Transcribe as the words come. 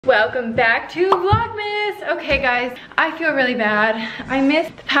Welcome back to Vlogmas. Okay guys, I feel really bad. I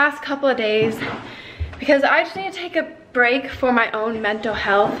missed the past couple of days because I just need to take a break for my own mental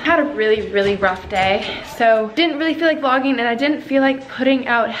health. I had a really rough day, so didn't really feel like vlogging, and I didn't feel like putting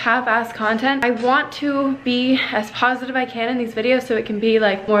out half-ass content. I want to be as positive I can in these videos so it can be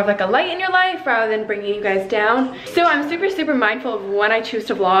like more of like a light in your life rather than bringing you guys down. So I'm super mindful of when I choose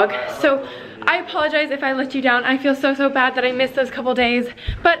to vlog. So I apologize if I let you down. I feel so bad that I missed those couple days,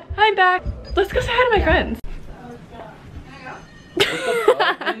 but I'm back. Let's go say hi to my friends.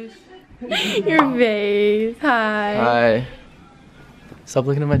 Your face. Hi. Hi. Stop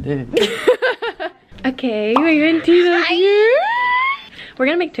looking at my dick. Okay, we're gonna do this here. We're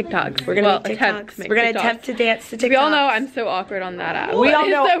gonna make TikToks. We're gonna attempt to dance to TikToks. We all know I'm so awkward on that app. We all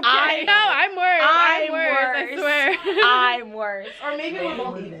know okay. I'm worse. I'm worse. I swear. I'm worse. Or maybe we're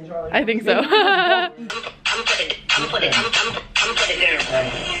both even, Charlie. I think so.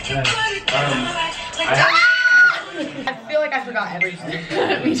 I feel like I forgot everything.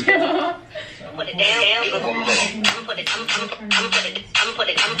 Me too. Put it down.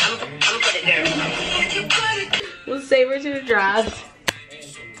 We'll save her to the draft.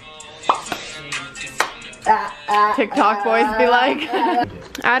 TikTok boys be like.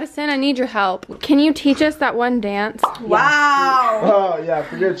 Addison, I need your help. Can you teach us that one dance? Wow. Oh yeah,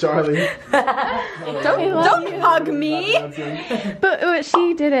 forget Charlie. Don't hug me. But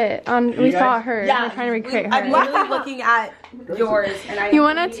she did it. We saw her. Yeah. We're trying to recreate her. I'm literally looking at yours, and I. You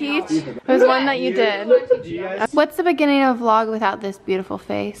want to teach? There's one that you did. What's the beginning of a vlog without this beautiful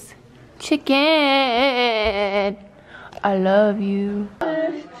face? Chicken. I love you.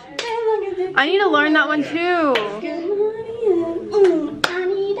 I need to learn that one too. Okay.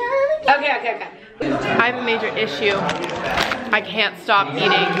 I have a major issue. I can't stop eating.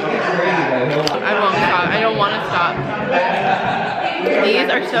 I won't stop. I don't want to stop. These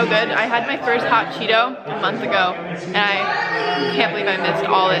are so good. I had my first hot Cheeto a month ago, and I can't believe I missed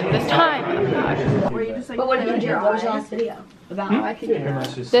all it this time. But what did you do? What was your last video about? How I could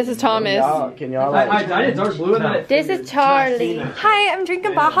do? This is Thomas. Can y'all This is Charlie. Hi, I'm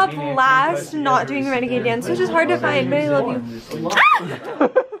drinking Baja Blast, not doing a renegade dance, which is hard to find, but I love you.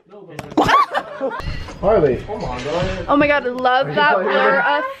 Harley. Oh my god, love that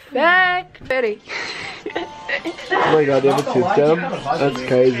blur effect. Betty. Oh my god, you have a tooth gem? That's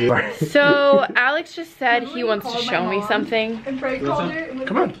crazy. So Alex just said he wants to show me something.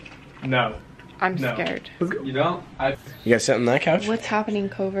 Come on. No. I'm scared. You don't? You guys sit on that couch? What's happening,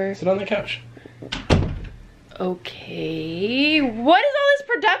 Cover? Sit on the couch. Okay. What is all this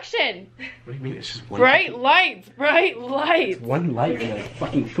production? What do you mean? It's just one Bright lights. It's one light and a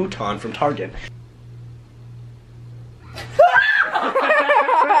fucking futon from Target.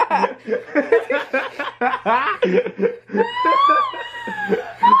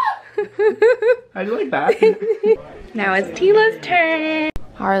 How'd you like that? Now it's Tila's turn.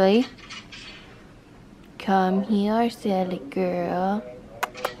 Harley. Come here, silly girl.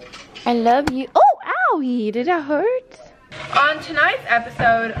 I love you. Oh, owie, did that hurt? On tonight's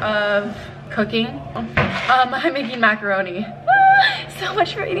episode of cooking, I'm making macaroni. So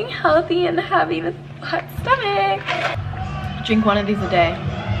much for eating healthy and having a hot stomach. Drink one of these a day.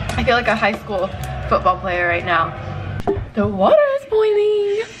 I feel like a high school football player right now. The water is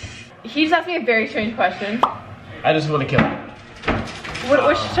boiling. He just asked me a very strange question. I just want to kill it.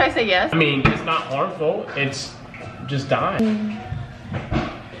 What should I say? Yes? I mean, it's not harmful. It's just dying.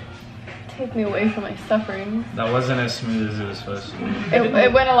 Take me away from my suffering. That wasn't as smooth as it was supposed to be.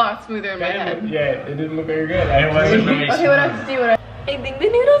 It went a lot smoother in my head. Yeah, it didn't look very good. It wasn't very Okay, what I have to do? I think the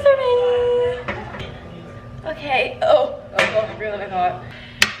noodles are ready. Okay. Oh, really than I thought.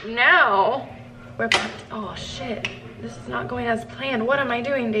 Now we're oh shit. This is not going as planned. What am I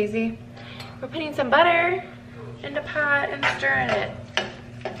doing, Daisy? We're putting some butter in the pot and stirring it.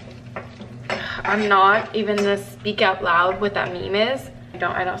 I'm not even gonna speak out loud what that meme is.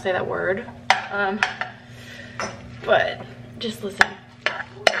 I don't say that word. But just listen.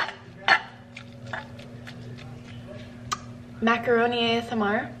 Macaroni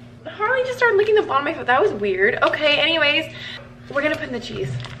ASMR. Harley just started licking the bottom of my foot. That was weird. Okay, anyways, we're gonna put in the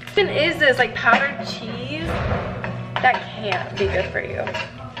cheese. What is this, like powdered cheese? That can't be good for you.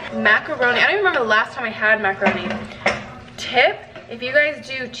 Macaroni. I don't even remember the last time I had macaroni. Tip, if you guys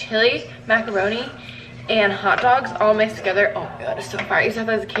do chili, macaroni, and hot dogs all mixed together, oh my god, it's so fire. I used to have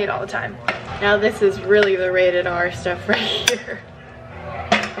that as a kid all the time. Now this is really the rated R stuff right here.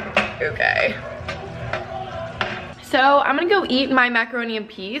 Okay. So I'm gonna go eat my macaroni and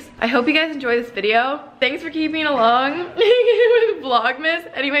peas. I hope you guys enjoy this video. Thanks for keeping along with Vlogmas.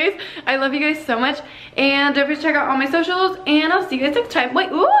 Anyways, I love you guys so much. And don't forget to check out all my socials, and I'll see you guys next time.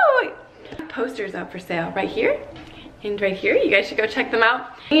 Wait, ooh! Posters up for sale right here and right here. You guys should go check them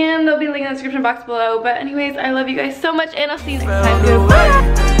out. And there'll be a link in the description box below. But anyways, I love you guys so much, and I'll see you next time.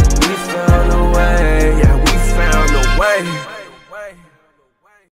 Bye!